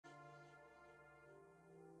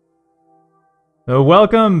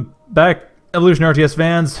Welcome back, Evolution RTS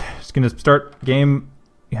fans. Just gonna start game.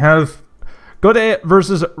 You have Godde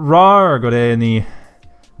versus Raaar. Godde in the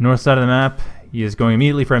north side of the map. He is going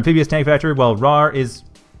immediately for Amphibious Tank Factory, while Raaar is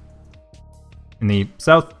in the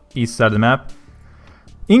southeast side of the map.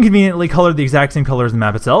 Inconveniently colored the exact same color as the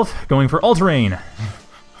map itself, going for all-terrain.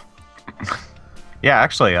 Yeah,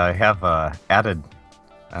 actually, I have added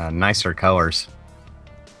nicer colors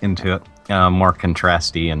into it, more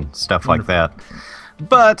contrasty and stuff like that.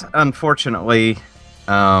 But unfortunately,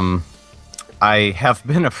 I have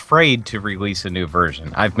been afraid to release a new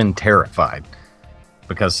version. I've been terrified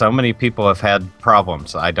because so many people have had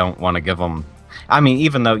problems. I don't want to give them. I mean,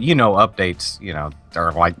 even though updates,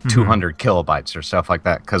 are like 200 kilobytes or stuff like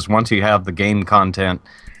that. Because once you have the game content,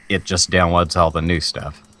 it just downloads all the new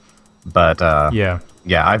stuff. But yeah,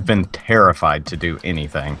 I've been terrified to do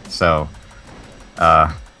anything. So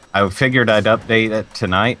I figured I'd update it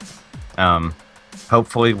tonight.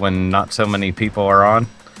 Hopefully when not so many people are on.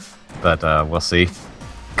 But we'll see.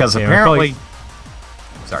 Because apparently...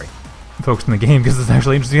 Sorry. Focused on the game because it's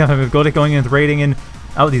actually interesting. With Godde going in with raiding and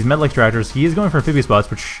out with these metal extractors, he is going for amphibious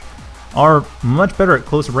spots, which are much better at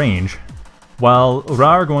close range. While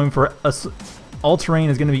Raaar going for all-terrain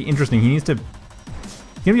is going to be interesting. He's going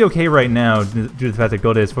to be okay right now due to the fact that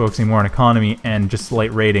Godde is focusing more on economy and just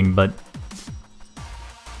light raiding, but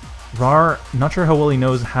Raaar, not sure how well he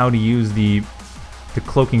knows how to use the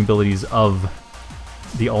cloaking abilities of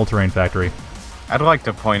the all-terrain factory. I'd like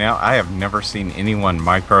to point out, I have never seen anyone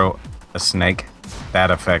micro a snake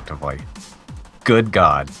that effectively. Good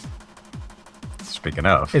God. Speaking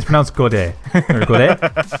of. It's pronounced Godde. Or Godde?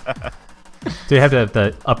 So you have to have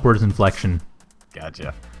the upwards inflection.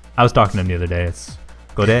 Gotcha. I was talking to him the other day. It's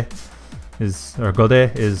Godde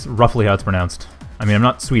is roughly how it's pronounced. I mean, I'm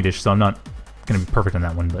not Swedish, so I'm not going to be perfect on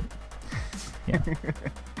that one, but yeah.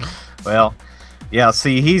 Well, yeah,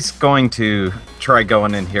 see, he's going to try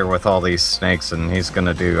going in here with all these snakes, and he's going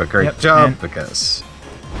to do a great job because...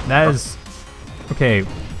 That is... Okay.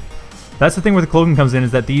 That's the thing where the cloaking comes in,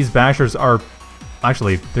 is that these bashers are...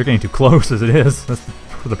 Actually, they're getting too close as it is. That's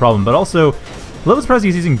the problem. But also, a little surprised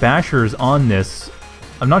he's using bashers on this.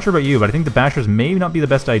 I'm not sure about you, but I think the bashers may not be the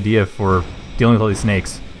best idea for dealing with all these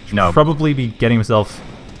snakes. No. Probably be getting himself...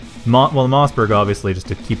 well, Mossberg, obviously, just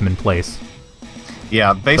to keep him in place.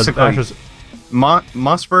 Yeah, basically...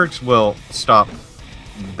 Mossbergs will stop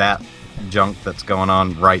that junk that's going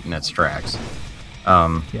on right in its tracks.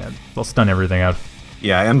 Yeah, they'll stun everything out.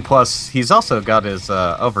 Yeah, and plus, he's also got his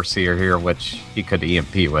Overseer here, which he could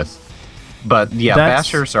EMP with. But yeah,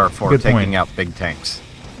 bashers are for taking out big tanks.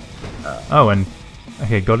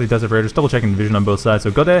 Okay, Godde does have Raiders. Double checking vision on both sides.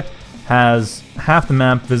 So Godde has half the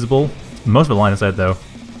map visible, most of the line of sight though.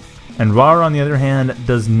 And Raaar, on the other hand,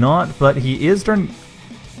 does not, but he is starting...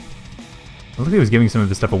 I look like he was giving some of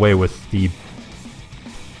this stuff away with the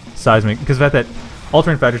seismic, because of that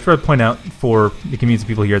all-terrain factory, I should probably point out for the convenience of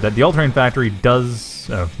people here that the all-terrain factory does...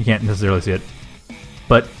 Oh, you can't necessarily see it.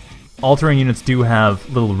 But all-terrain units do have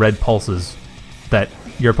little red pulses that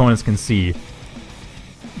your opponents can see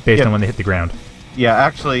based on when they hit the ground. Yeah,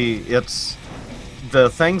 actually, it's the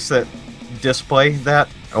things that display that,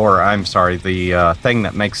 or I'm sorry, the thing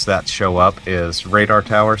that makes that show up is radar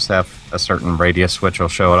towers have a certain radius which will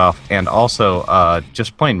show it off, and also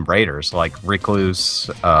just plain raiders like recluse,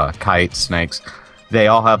 kites, snakes. They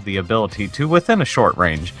all have the ability to, within a short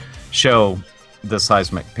range, show the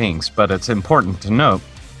seismic pings. But it's important to note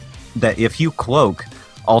that if you cloak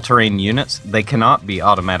all-terrain units, they cannot be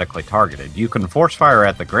automatically targeted. You can force fire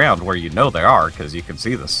at the ground where you know they are, because you can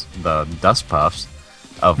see the dust puffs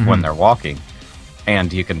of when they're walking,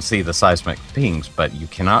 and you can see the seismic pings, but you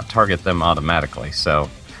cannot target them automatically. So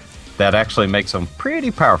that actually makes them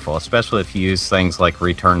pretty powerful, especially if you use things like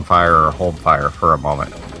return fire or hold fire for a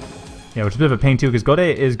moment. Yeah, which is a bit of a pain too, because Godde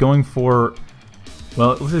is going for... Well,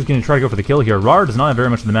 looks like he's going to try to go for the kill here. Raaar does not have very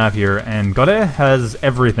much of the map here, and Godde has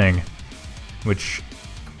everything, which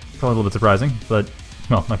is probably a little bit surprising, but...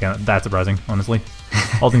 Well, not that surprising, honestly,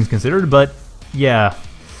 all things considered, but yeah.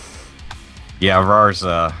 Yeah, Raar's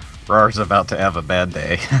about to have a bad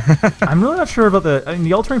day. I'm really not sure about the... I mean,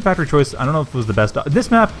 the all-terrain factory choice, I don't know if it was the best...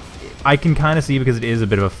 This map, I can kind of see because it is a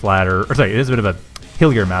bit of a flatter... Or sorry, it is a bit of a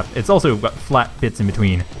hillier map. It's also got flat bits in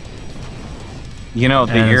between. You know,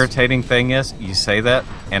 the irritating thing is, you say that,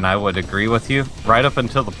 and I would agree with you, right up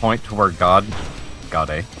until the point to where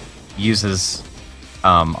Godde uses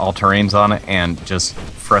all-terrains on it and just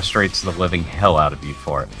frustrates the living hell out of you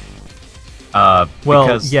for it.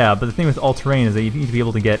 Well, yeah, but the thing with all-terrain is that you need to be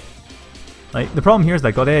able to get... Like, the problem here is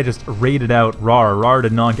that Godde just raided out Raaar. Raaar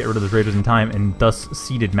did not get rid of those raiders in time and thus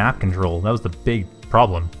ceded map control. That was the big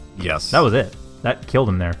problem. Yes. That was it. That killed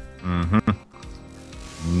him there.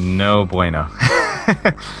 No bueno.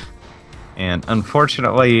 And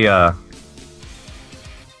unfortunately, I'm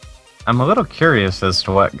a little curious as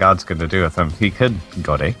to what God's going to do with him. He could,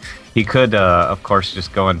 Godde, he could, of course,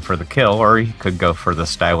 just go in for the kill, or he could go for the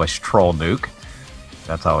stylish troll nuke.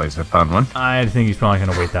 That's always a fun one. I think he's probably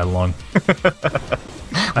going to wait that long.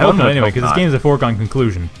 I hope not anyway, because this game is a foregone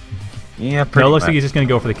conclusion. Yeah, pretty much. It looks like he's just going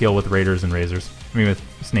to go for the kill with raiders and razors. I mean, with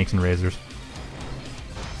snakes and razors.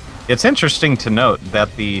 It's interesting to note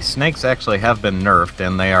that the snakes actually have been nerfed,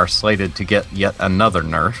 and they are slated to get yet another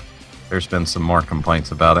nerf. There's been some more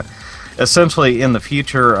complaints about it. Essentially, in the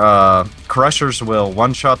future, crushers will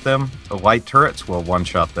one-shot them. The light turrets will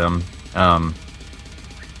one-shot them.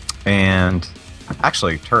 And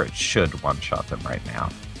actually, turrets should one-shot them right now.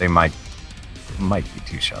 They might be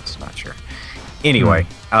two shots, not sure. Anyway,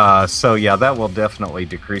 so yeah, that will definitely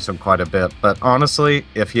decrease them quite a bit. But honestly,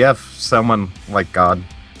 if you have someone like Godde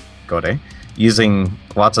using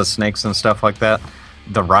lots of snakes and stuff like that,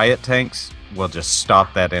 the riot tanks will just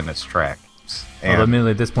stop that in its tracks. And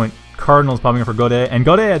admittedly, at this point, Cardinal's popping up for Godde, and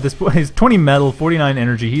Godde at this point is 20 metal, 49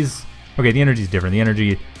 energy. He's okay. The energy's different. The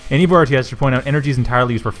energy in Evo RTS, to point out, energy is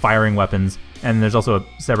entirely used for firing weapons, and there's also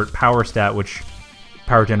a separate power stat which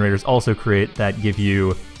power generators also create that give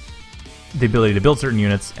you the ability to build certain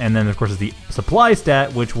units, and then of course is the supply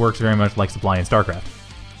stat, which works very much like supply in StarCraft.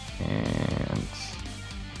 And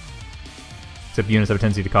except units have a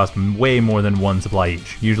tendency to cost way more than one supply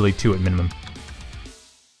each, usually 2 at minimum.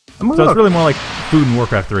 So it's really more like food in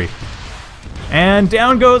Warcraft 3. And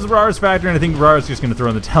down goes Raar's factor, and I think Raar's just going to throw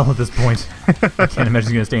in the towel at this point. I can't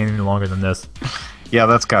imagine he's going to stay any longer than this. Yeah,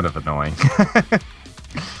 that's kind of annoying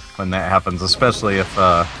when that happens, especially if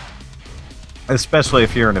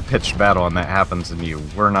you're in a pitched battle and that happens and you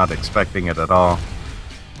were not expecting it at all.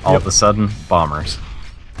 All of a sudden, bombers.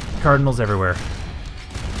 Cardinals everywhere.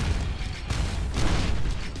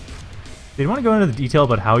 Did you want to go into the detail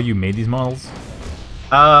about how you made these models?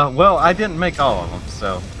 Well, I didn't make all of them,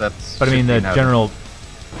 so that's... But I mean the general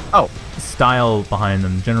style behind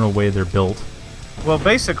them, general way they're built. Well,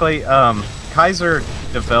 basically, Kaiser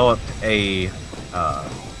developed a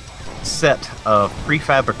set of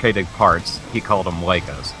prefabricated parts. He called them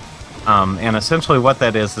Legos. And essentially what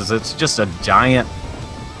that is it's just a giant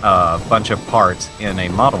bunch of parts in a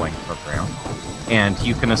modeling program. And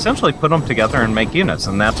you can essentially put them together and make units,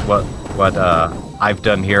 and that's what I've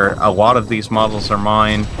done here. A lot of these models are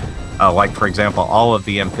mine. Like, for example, all of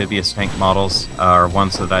the amphibious tank models are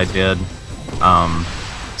ones that I did.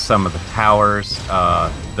 Some of the towers,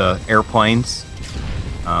 the airplanes.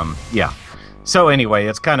 Yeah. So anyway,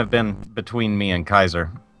 it's kind of been between me and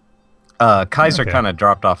Kaiser. Kaiser kind of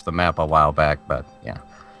dropped off the map a while back, but yeah.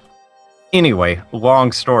 Anyway,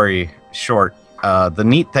 long story short, the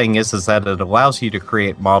neat thing is that it allows you to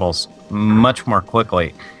create models much more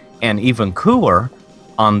quickly. And even cooler,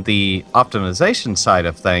 on the optimization side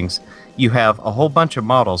of things, you have a whole bunch of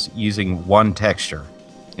models using one texture.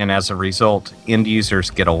 And as a result, end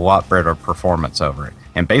users get a lot better performance over it.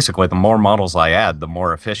 And basically, the more models I add, the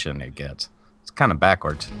more efficient it gets. It's kind of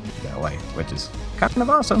backwards that way, which is kind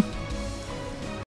of awesome.